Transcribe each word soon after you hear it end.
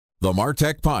The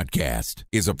Martech Podcast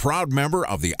is a proud member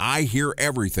of the I Hear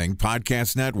Everything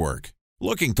Podcast Network.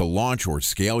 Looking to launch or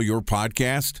scale your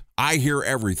podcast? I Hear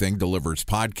Everything delivers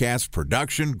podcast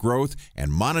production, growth,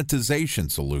 and monetization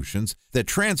solutions that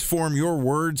transform your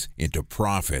words into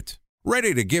profit.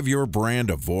 Ready to give your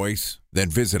brand a voice? Then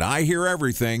visit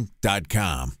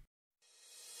iheareverything.com.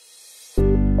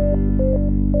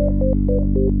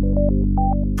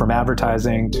 From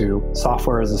advertising to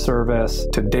software as a service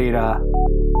to data.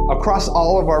 Across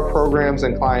all of our programs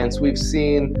and clients, we've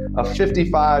seen a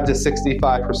 55 to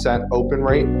 65% open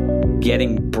rate.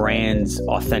 Getting brands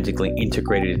authentically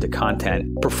integrated into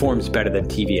content performs better than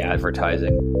TV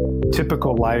advertising.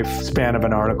 Typical lifespan of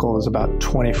an article is about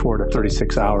 24 to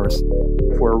 36 hours.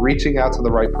 If we're reaching out to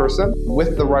the right person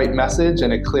with the right message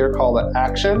and a clear call to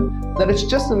action, then it's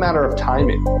just a matter of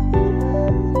timing.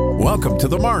 Welcome to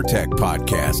the Martech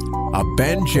Podcast, a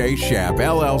Ben J. Schaap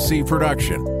LLC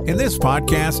production. In this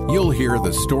podcast, you'll hear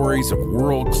the stories of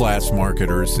world-class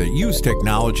marketers that use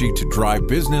technology to drive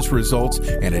business results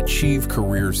and achieve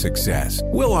career success.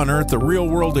 We'll unearth the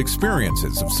real-world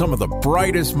experiences of some of the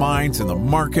brightest minds in the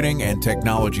marketing and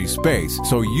technology space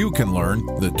so you can learn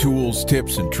the tools,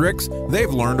 tips, and tricks they've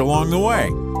learned along the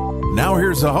way. Now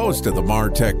here's the host of the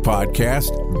Martech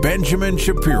Podcast, Benjamin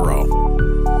Shapiro.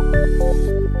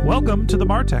 Welcome to the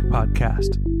Martech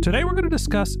Podcast. Today we're going to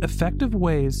discuss effective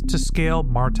ways to scale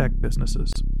Martech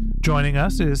businesses. Joining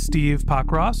us is Steve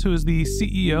Pockross, who is the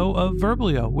CEO of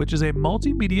Verblio, which is a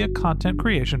multimedia content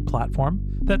creation platform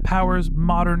that powers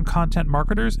modern content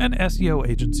marketers and SEO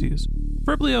agencies.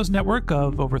 Verblio's network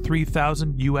of over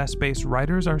 3,000 US-based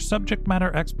writers are subject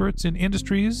matter experts in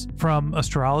industries from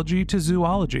astrology to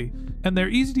zoology, and their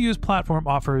easy-to-use platform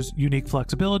offers unique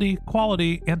flexibility,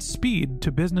 quality, and speed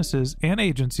to businesses and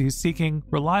agencies seeking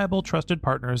reliable, trusted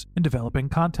partners in developing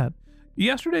content.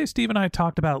 Yesterday, Steve and I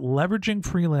talked about leveraging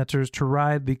freelancers to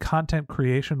ride the content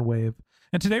creation wave.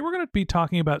 And today we're going to be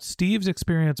talking about Steve's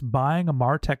experience buying a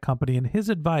Martech company and his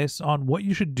advice on what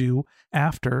you should do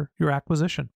after your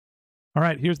acquisition. All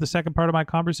right, here's the second part of my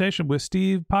conversation with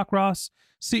Steve Pockross,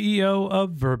 CEO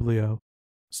of Verblio.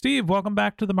 Steve, welcome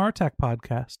back to the Martech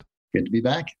Podcast. Good to be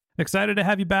back. Excited to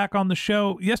have you back on the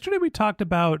show. Yesterday we talked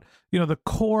about, the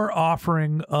core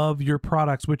offering of your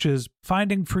products, which is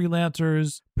finding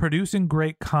freelancers, producing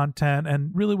great content,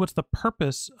 and really what's the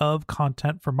purpose of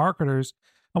content for marketers.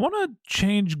 I want to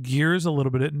change gears a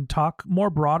little bit and talk more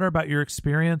broader about your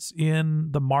experience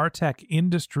in the Martech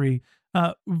industry.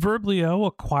 Verblio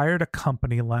acquired a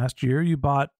company last year. You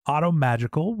bought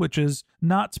Automagical, which is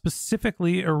not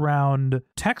specifically around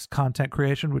text content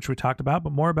creation, which we talked about,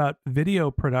 but more about video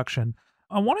production.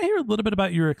 I want to hear a little bit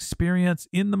about your experience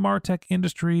in the Martech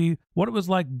industry, what it was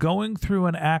like going through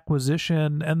an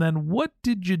acquisition, and then what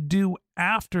did you do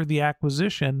after the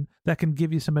acquisition that can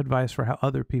give you some advice for how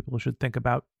other people should think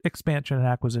about expansion and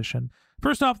acquisition.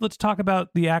 First off, let's talk about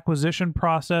the acquisition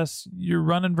process. You're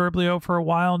running Verblio for a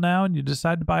while now, and you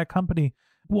decide to buy a company.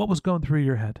 What was going through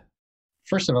your head?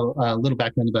 First of all, a little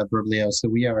background about Verblio. So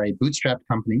we are a bootstrapped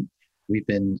company. We've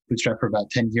been bootstrapped for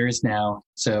about 10 years now.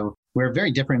 So we're a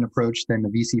very different approach than the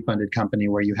VC-funded company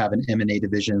where you have an M&A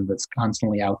division that's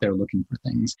constantly out there looking for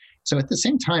things. So at the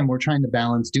same time, we're trying to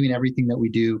balance doing everything that we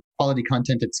do, quality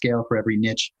content at scale for every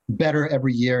niche, better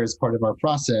every year as part of our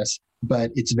process.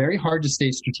 But it's very hard to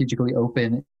stay strategically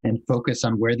open and focus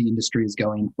on where the industry is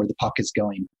going, where the puck is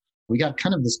going. We got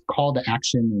kind of this call to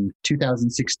action in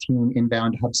 2016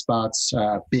 inbound HubSpot's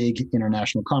big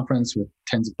international conference with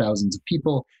tens of thousands of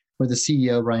people, where the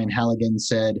CEO, Ryan Halligan,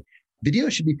 said, video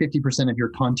should be 50% of your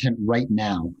content right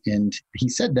now. And he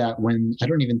said that when I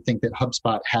don't even think that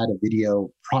HubSpot had a video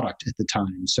product at the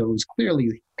time. So it was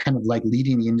clearly kind of like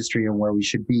leading the industry on where we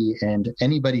should be. And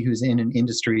anybody who's in an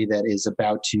industry that is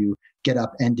about to get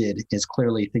upended is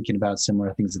clearly thinking about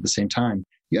similar things at the same time.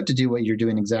 You have to do what you're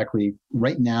doing exactly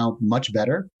right now much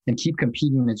better and keep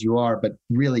competing as you are, but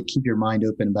really keep your mind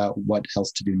open about what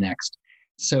else to do next.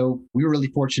 So we were really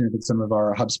fortunate that some of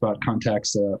our HubSpot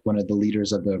contacts, one of the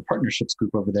leaders of the partnerships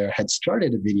group over there, had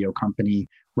started a video company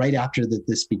right after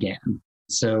this began.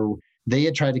 So they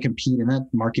had tried to compete, and that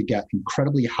market got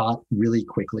incredibly hot really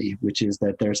quickly, which is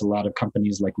that there's a lot of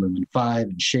companies like Lumen 5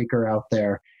 and Shaker out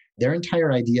there. Their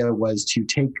entire idea was to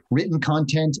take written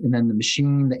content and then the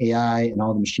machine, the AI, and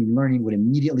all the machine learning would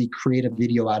immediately create a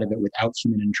video out of it without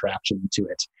human interaction to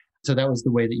it. So that was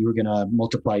the way that you were going to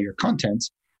multiply your content.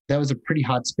 That was a pretty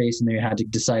hot space, and they had to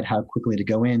decide how quickly to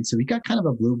go in. So we got kind of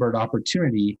a bluebird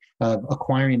opportunity of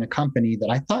acquiring a company that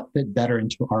I thought fit better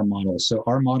into our model. So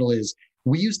our model is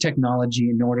we use technology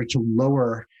in order to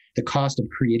lower the cost of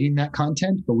creating that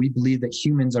content, but we believe that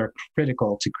humans are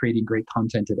critical to creating great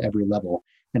content at every level.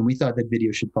 And we thought that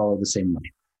video should follow the same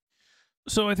way.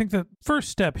 So I think the first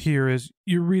step here is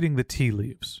you're reading the tea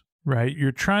leaves, right?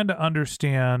 You're trying to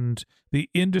understand the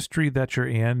industry that you're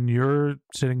in. You're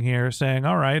sitting here saying,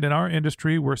 all right, in our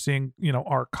industry, we're seeing,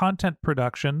 our content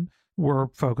production, we're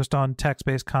focused on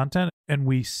text-based content, and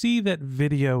we see that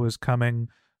video is coming.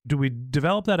 Do we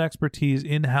develop that expertise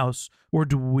in-house, or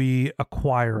do we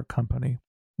acquire a company?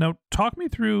 Now, talk me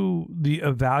through the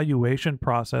evaluation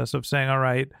process of saying, all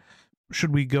right,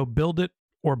 should we go build it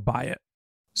or buy it?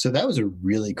 So that was a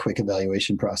really quick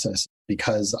evaluation process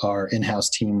because our in-house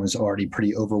team was already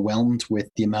pretty overwhelmed with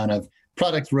the amount of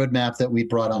product roadmap that we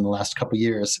brought on the last couple of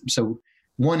years. So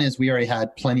one is we already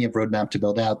had plenty of roadmap to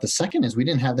build out. The second is we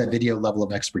didn't have that video level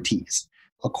of expertise.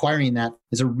 Acquiring that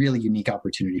is a really unique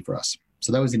opportunity for us.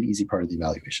 So that was an easy part of the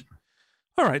evaluation.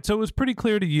 All right. So it was pretty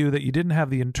clear to you that you didn't have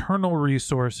the internal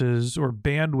resources or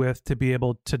bandwidth to be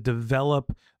able to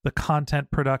develop the content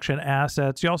production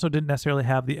assets. You also didn't necessarily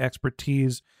have the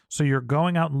expertise. So you're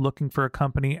going out and looking for a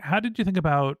company. How did you think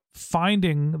about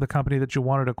finding the company that you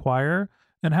wanted to acquire?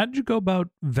 And how did you go about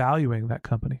valuing that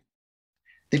company?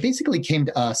 They basically came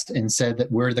to us and said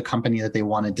that we're the company that they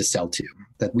wanted to sell to,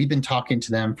 that we've been talking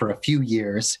to them for a few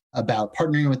years about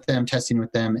partnering with them, testing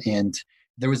with them, and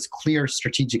there was clear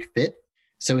strategic fit.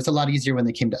 So it's a lot easier when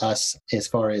they came to us as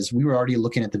far as we were already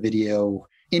looking at the video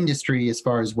industry as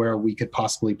far as where we could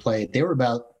possibly play.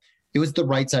 It was the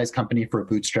right size company for a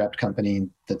bootstrapped company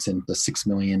that's in the $6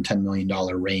 million, $10 million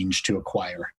range to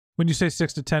acquire. When you say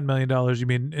 $6 to $10 million, you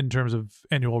mean in terms of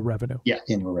annual revenue? Yeah,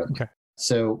 annual revenue. Okay.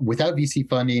 So without VC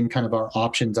funding, kind of our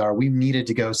options are we needed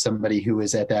to go somebody who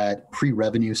is at that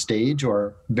pre-revenue stage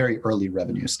or very early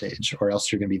revenue stage, or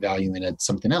else you're going to be valuing it at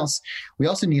something else. We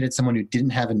also needed someone who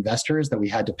didn't have investors that we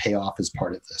had to pay off as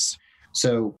part of this.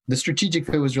 So the strategic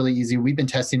fit was really easy. We've been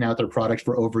testing out their product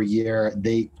for over a year.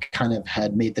 They kind of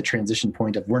had made the transition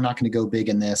point of, we're not going to go big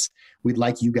in this. We'd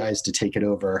like you guys to take it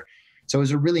over. So it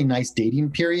was a really nice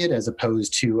dating period as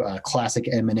opposed to a classic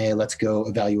M&A. Let's go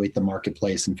evaluate the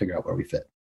marketplace and figure out where we fit.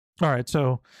 All right.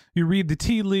 So you read the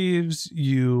tea leaves,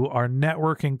 you are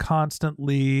networking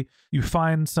constantly, you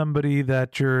find somebody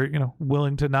that you're,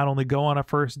 willing to not only go on a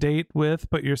first date with,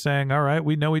 but you're saying, all right,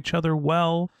 we know each other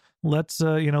well. Let's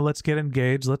get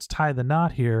engaged. Let's tie the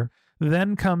knot here.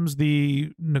 Then comes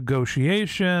the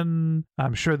negotiation.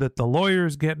 I'm sure that the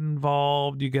lawyers get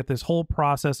involved. You get this whole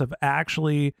process of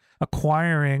actually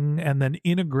acquiring and then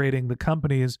integrating the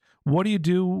companies. What do you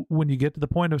do when you get to the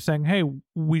point of saying, hey,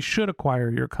 we should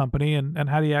acquire your company? And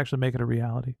how do you actually make it a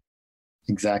reality?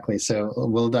 Exactly. So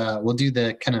we'll do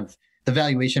the kind of the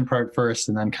valuation part first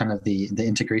and then kind of the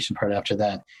integration part after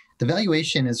that. The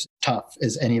valuation is tough,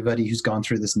 as anybody who's gone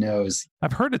through this knows.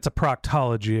 I've heard it's a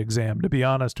proctology exam, to be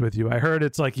honest with you. I heard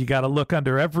it's like you got to look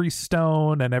under every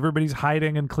stone and everybody's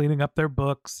hiding and cleaning up their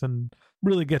books and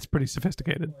really gets pretty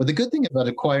sophisticated. But the good thing about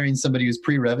acquiring somebody who's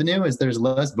pre-revenue is there's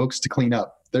less books to clean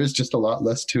up. There's just a lot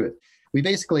less to it.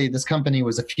 This company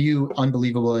was a few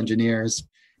unbelievable engineers.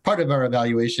 Part of our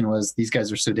evaluation was these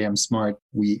guys are so damn smart.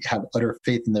 We have utter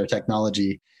faith in their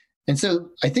technology. And so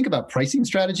I think about pricing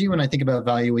strategy when I think about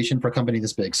valuation for a company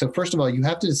this big. So first of all, you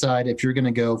have to decide if you're going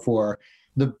to go for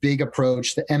the big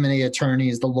approach, the M&A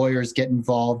attorneys, the lawyers get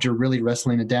involved, you're really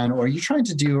wrestling it down, or are you trying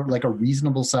to do like a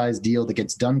reasonable size deal that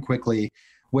gets done quickly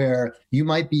where you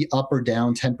might be up or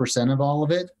down 10% of all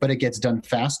of it, but it gets done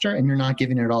faster and you're not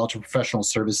giving it all to professional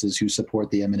services who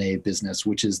support the M&A business,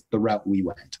 which is the route we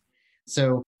went.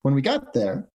 So when we got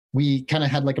there, we kind of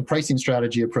had like a pricing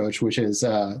strategy approach, which is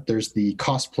there's the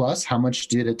cost plus, how much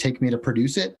did it take me to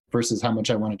produce it versus how much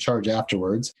I want to charge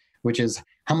afterwards, which is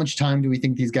how much time do we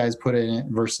think these guys put in it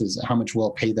versus how much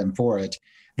we'll pay them for it,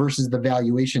 versus the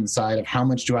valuation side of how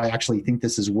much do I actually think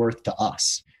this is worth to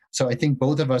us. So I think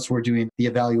both of us were doing the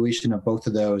evaluation of both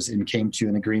of those and came to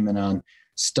an agreement on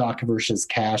stock versus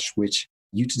cash, which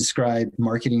you described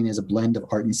marketing as a blend of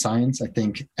art and science. I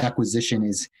think acquisition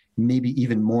is maybe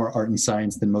even more art and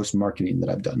science than most marketing that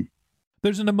I've done.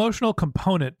 There's an emotional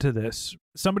component to this.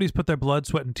 Somebody's put their blood,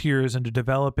 sweat, and tears into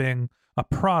developing a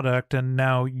product, and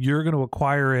now you're going to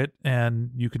acquire it,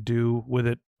 and you could do with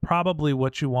it probably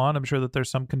what you want. I'm sure that there's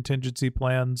some contingency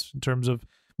plans in terms of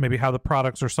maybe how the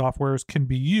products or softwares can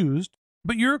be used,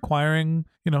 but you're acquiring,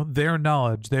 their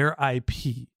knowledge, their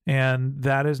IP. And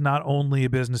that is not only a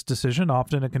business decision.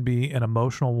 Often it can be an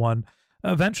emotional one.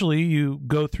 Eventually you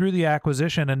go through the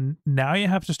acquisition and now you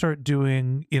have to start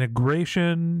doing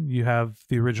integration. You have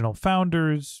the original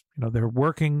founders, they're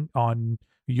working on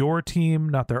your team,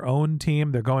 not their own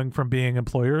team. They're going from being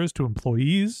employers to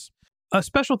employees. A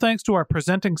special thanks to our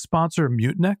presenting sponsor,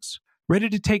 Mutinex. Ready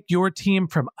to take your team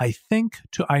from I think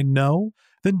to I know?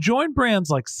 Then join brands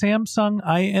like Samsung,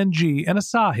 ING, and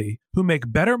Asahi who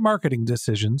make better marketing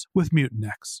decisions with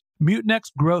Mutinex.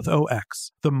 Mutinex Growth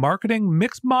OX, the marketing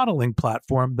mix modeling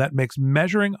platform that makes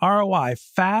measuring ROI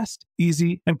fast,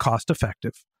 easy, and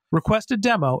cost-effective. Request a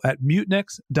demo at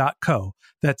mutinex.co.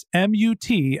 That's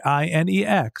mutinex.co.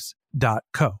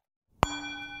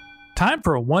 Time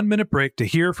for a 1-minute break to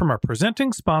hear from our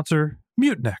presenting sponsor,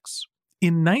 Mutinex.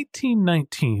 In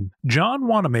 1919, John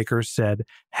Wanamaker said,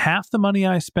 "Half the money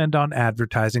I spend on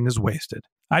advertising is wasted.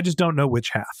 I just don't know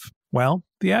which half." Well,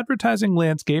 the advertising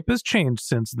landscape has changed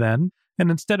since then,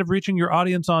 and instead of reaching your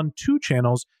audience on 2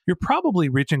 channels, you're probably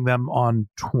reaching them on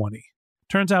 20.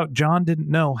 Turns out John didn't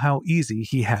know how easy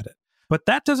he had it. But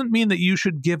that doesn't mean that you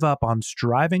should give up on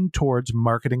striving towards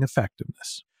marketing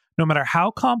effectiveness. No matter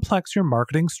how complex your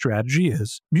marketing strategy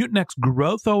is, Mutinex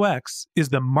Growth OX is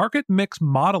the market mix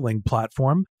modeling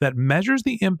platform that measures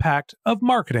the impact of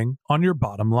marketing on your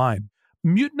bottom line.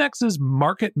 Mutinex's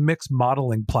market mix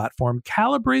modeling platform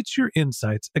calibrates your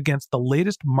insights against the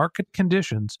latest market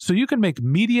conditions so you can make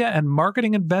media and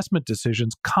marketing investment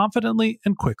decisions confidently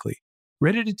and quickly.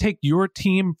 Ready to take your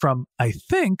team from "I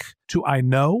think" to "I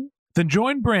know"? Then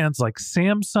join brands like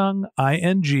Samsung,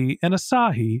 ING, and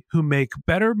Asahi who make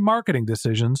better marketing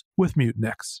decisions with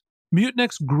Mutinex.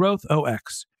 Mutinex Growth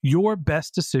OX. Your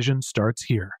best decision starts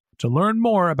here. To learn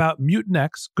more about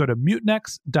Mutinex, go to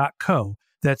mutinex.co.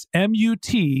 That's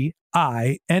mutinex.co.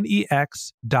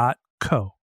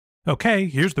 Okay,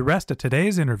 here's the rest of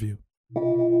today's interview.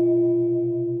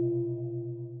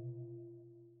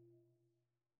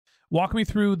 Walk me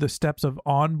through the steps of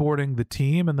onboarding the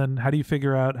team, and then how do you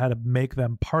figure out how to make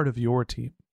them part of your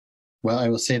team? Well, I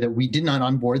will say that we did not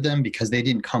onboard them because they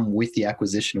didn't come with the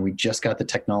acquisition. We just got the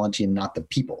technology and not the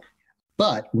people.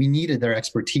 But we needed their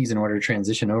expertise in order to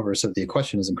transition over. So the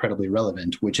question is incredibly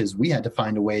relevant, which is we had to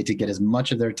find a way to get as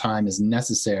much of their time as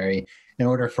necessary in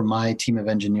order for my team of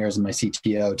engineers and my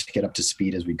CTO to get up to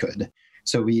speed as we could.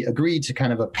 So we agreed to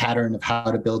kind of a pattern of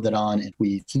how to build it on. And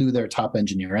we flew their top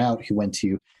engineer out who went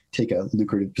to take a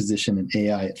lucrative position in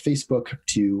AI at Facebook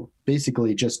to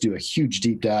basically just do a huge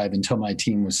deep dive until my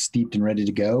team was steeped and ready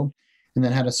to go. And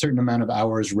then had a certain amount of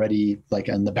hours ready, like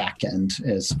on the back end,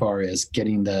 as far as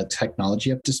getting the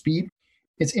technology up to speed.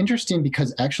 It's interesting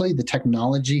because actually the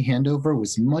technology handover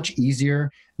was much easier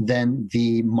than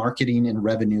the marketing and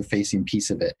revenue facing piece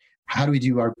of it. How do we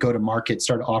do our go-to-market,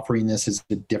 start offering this as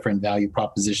a different value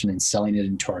proposition and selling it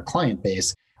into our client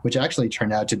base, which actually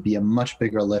turned out to be a much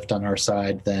bigger lift on our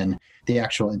side than the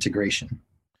actual integration.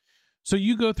 So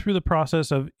you go through the process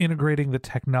of integrating the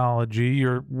technology,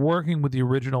 you're working with the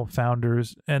original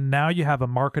founders, and now you have a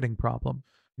marketing problem.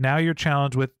 Now you're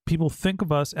challenged with people think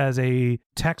of us as a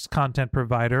text content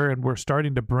provider, and we're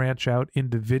starting to branch out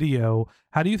into video.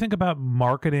 How do you think about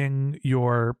marketing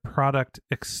your product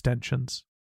extensions?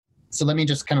 So let me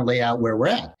just kind of lay out where we're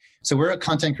at. So we're a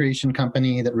content creation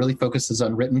company that really focuses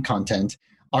on written content.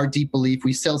 Our deep belief,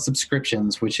 we sell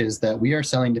subscriptions, which is that we are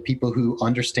selling to people who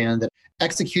understand that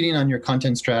executing on your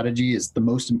content strategy is the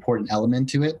most important element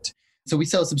to it. So we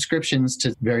sell subscriptions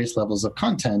to various levels of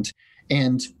content.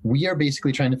 And we are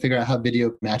basically trying to figure out how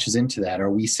video matches into that.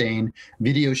 Are we saying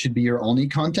video should be your only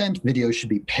content? Video should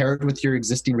be paired with your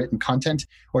existing written content?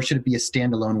 Or should it be a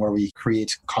standalone where we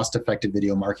create cost-effective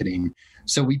video marketing?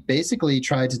 So we basically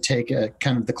tried to take a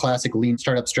kind of the classic lean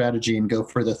startup strategy and go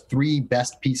for the 3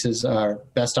 best pieces,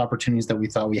 best opportunities that we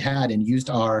thought we had, and used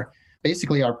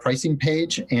basically our pricing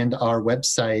page and our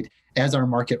website as our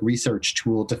market research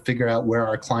tool to figure out where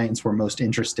our clients were most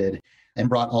interested, and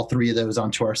brought all 3 of those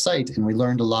onto our site. And we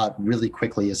learned a lot really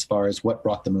quickly as far as what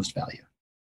brought the most value.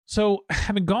 So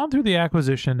having gone through the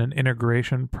acquisition and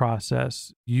integration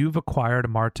process, you've acquired a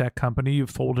Martech company, you've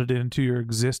folded it into your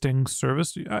existing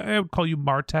service. I would call you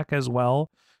Martech as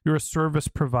well. You're a service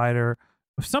provider.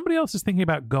 If somebody else is thinking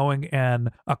about going and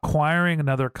acquiring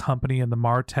another company in the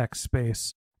Martech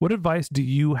space, what advice do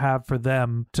you have for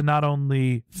them to not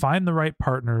only find the right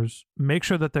partners, make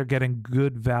sure that they're getting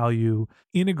good value,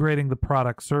 integrating the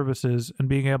product services, and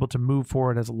being able to move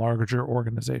forward as a larger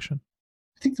organization?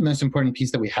 I think the most important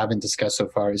piece that we haven't discussed so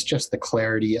far is just the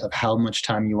clarity of how much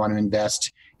time you want to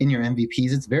invest in your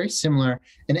MVPs. It's very similar.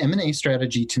 An M&A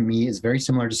strategy to me is very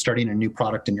similar to starting a new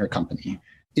product in your company.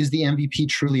 Is the MVP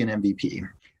truly an MVP?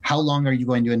 How long are you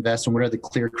going to invest, and what are the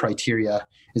clear criteria?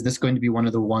 Is this going to be one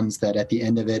of the ones that at the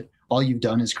end of it, all you've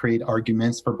done is create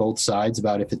arguments for both sides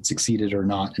about if it succeeded or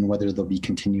not and whether there'll be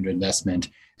continued investment?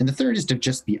 And the third is to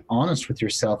just be honest with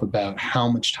yourself about how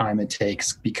much time it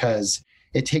takes, because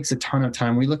it takes a ton of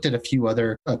time. We looked at a few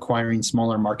other acquiring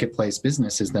smaller marketplace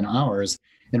businesses than ours,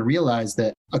 and realized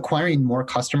that acquiring more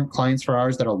customer clients for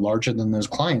ours that are larger than those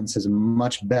clients is a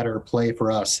much better play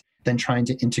for us than trying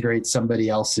to integrate somebody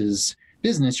else's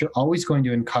business. You're always going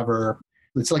to uncover,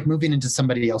 it's like moving into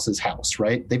somebody else's house,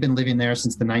 right? They've been living there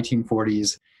since the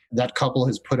 1940s. That couple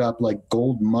has put up like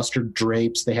gold mustard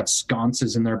drapes. They have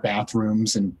sconces in their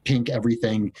bathrooms and pink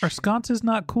everything. Are sconces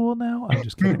not cool now? I'm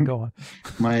just kidding. Go on.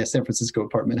 My San Francisco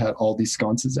apartment had all these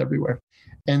sconces everywhere.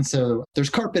 And so there's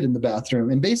carpet in the bathroom.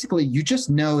 And basically, you just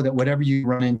know that whatever you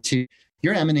run into,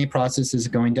 your M&A process is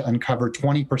going to uncover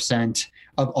 20%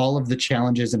 of all of the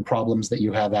challenges and problems that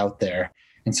you have out there.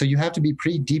 And so you have to be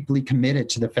pretty deeply committed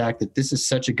to the fact that this is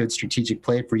such a good strategic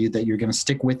play for you that you're going to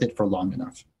stick with it for long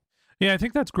enough. Yeah, I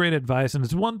think that's great advice. And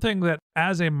it's one thing that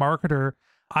as a marketer,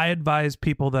 I advise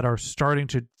people that are starting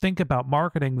to think about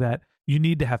marketing that you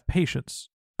need to have patience.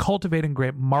 Cultivating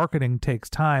great marketing takes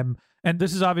time. And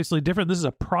this is obviously different. This is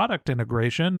a product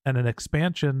integration and an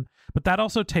expansion, but that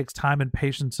also takes time and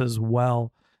patience as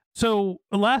well. So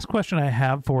the last question I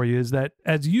have for you is that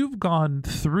as you've gone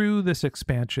through this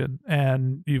expansion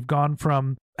and you've gone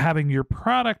from having your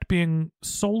product being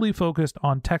solely focused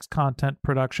on text content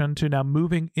production to now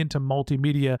moving into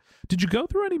multimedia, did you go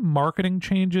through any marketing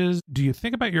changes? Do you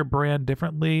think about your brand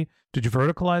differently? Did you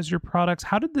verticalize your products?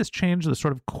 How did this change the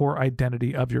sort of core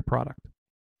identity of your product?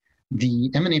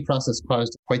 The M&A process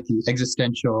caused quite the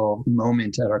existential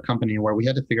moment at our company where we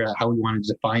had to figure out how we wanted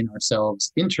to define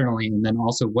ourselves internally, and then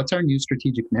also what's our new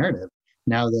strategic narrative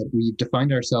now that we've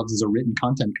defined ourselves as a written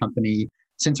content company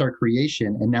since our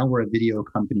creation, and now we're a video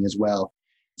company as well.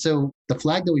 So the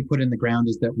flag that we put in the ground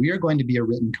is that we are going to be a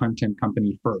written content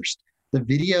company first. The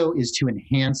video is to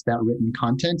enhance that written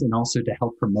content and also to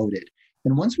help promote it.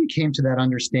 And once we came to that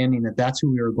understanding that that's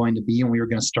who we were going to be and we were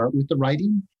going to start with the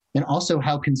writing, and also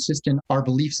how consistent our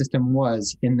belief system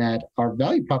was in that our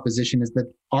value proposition is that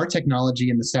our technology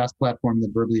and the SaaS platform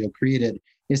that Verblio created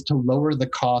is to lower the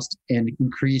cost and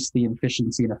increase the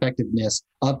efficiency and effectiveness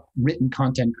of written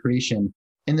content creation.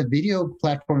 And the video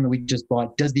platform that we just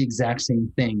bought does the exact same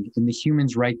thing. And the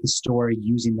humans write the story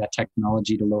using that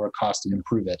technology to lower cost and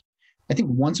improve it. I think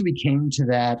once we came to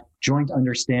that joint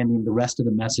understanding, the rest of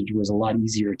the message was a lot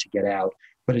easier to get out.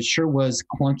 But it sure was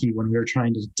clunky when we were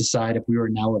trying to decide if we were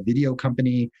now a video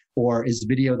company or is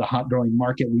video the hot growing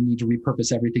market? We need to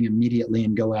repurpose everything immediately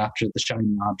and go after the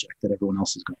shiny object that everyone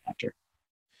else is going after.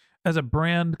 As a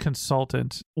brand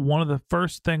consultant, one of the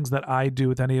first things that I do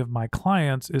with any of my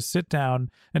clients is sit down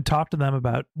and talk to them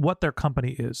about what their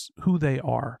company is, who they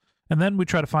are. And then we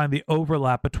try to find the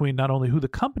overlap between not only who the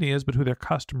company is, but who their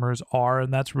customers are.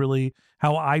 And that's really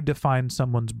how I define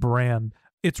someone's brand.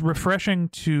 It's refreshing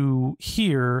to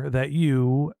hear that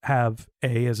you have,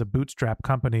 as a bootstrap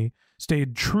company,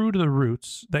 stayed true to the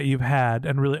roots that you've had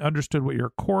and really understood what your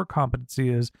core competency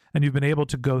is. And you've been able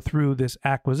to go through this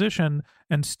acquisition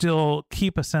and still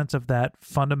keep a sense of that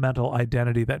fundamental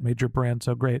identity that made your brand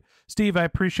so great. Steve, I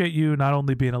appreciate you not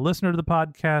only being a listener to the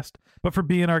podcast, but for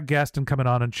being our guest and coming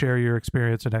on and share your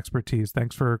experience and expertise.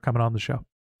 Thanks for coming on the show.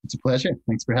 It's a pleasure.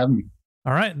 Thanks for having me.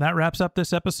 All right, and that wraps up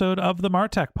this episode of the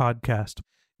Martech podcast.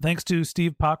 Thanks to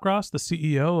Steve Pockross, the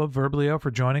CEO of Verblio,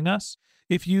 for joining us.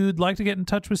 If you'd like to get in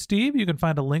touch with Steve, you can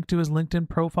find a link to his LinkedIn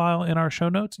profile in our show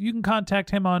notes. You can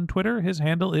contact him on Twitter. His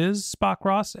handle is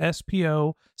Spockross,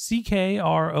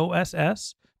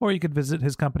 SPOCKROSS, or you could visit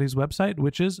his company's website,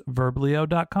 which is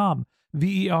verblio.com,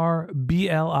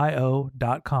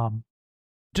 VERBLIO.com.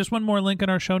 Just one more link in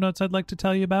our show notes I'd like to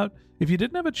tell you about. If you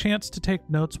didn't have a chance to take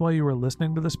notes while you were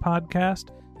listening to this podcast,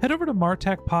 head over to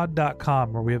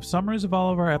martechpod.com, where we have summaries of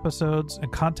all of our episodes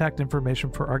and contact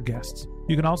information for our guests.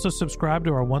 You can also subscribe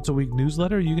to our once-a-week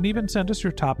newsletter. You can even send us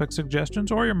your topic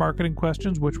suggestions or your marketing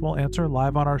questions, which we'll answer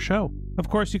live on our show. Of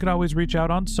course, you can always reach out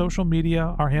on social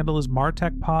media. Our handle is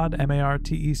MartechPod,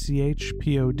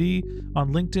 MARTECHPOD,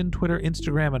 on LinkedIn, Twitter,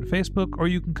 Instagram, and Facebook, or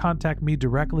you can contact me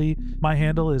directly. My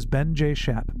handle is Ben J.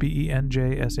 Shap,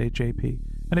 BENJSHAP.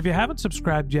 And if you haven't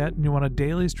subscribed yet and you want a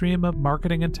daily stream of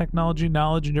marketing and technology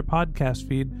knowledge in your podcast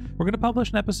feed, we're going to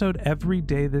publish an episode every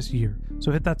day this year.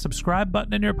 So hit that subscribe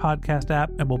button in your podcast app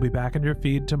and we'll be back in your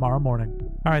feed tomorrow morning.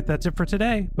 All right, that's it for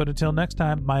today. But until next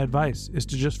time, my advice is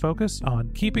to just focus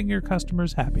on keeping your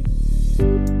customers happy.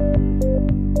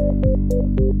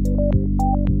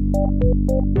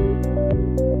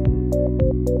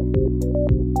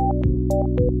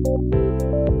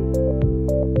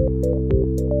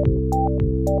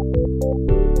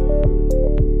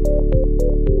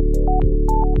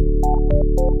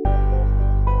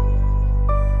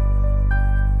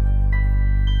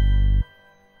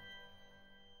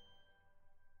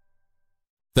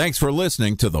 Thanks for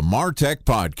listening to the Martech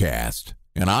Podcast,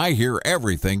 and I Hear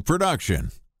Everything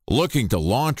production. Looking to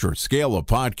launch or scale a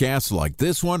podcast like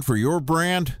this one for your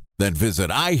brand? Then visit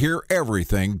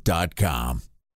iheareverything.com.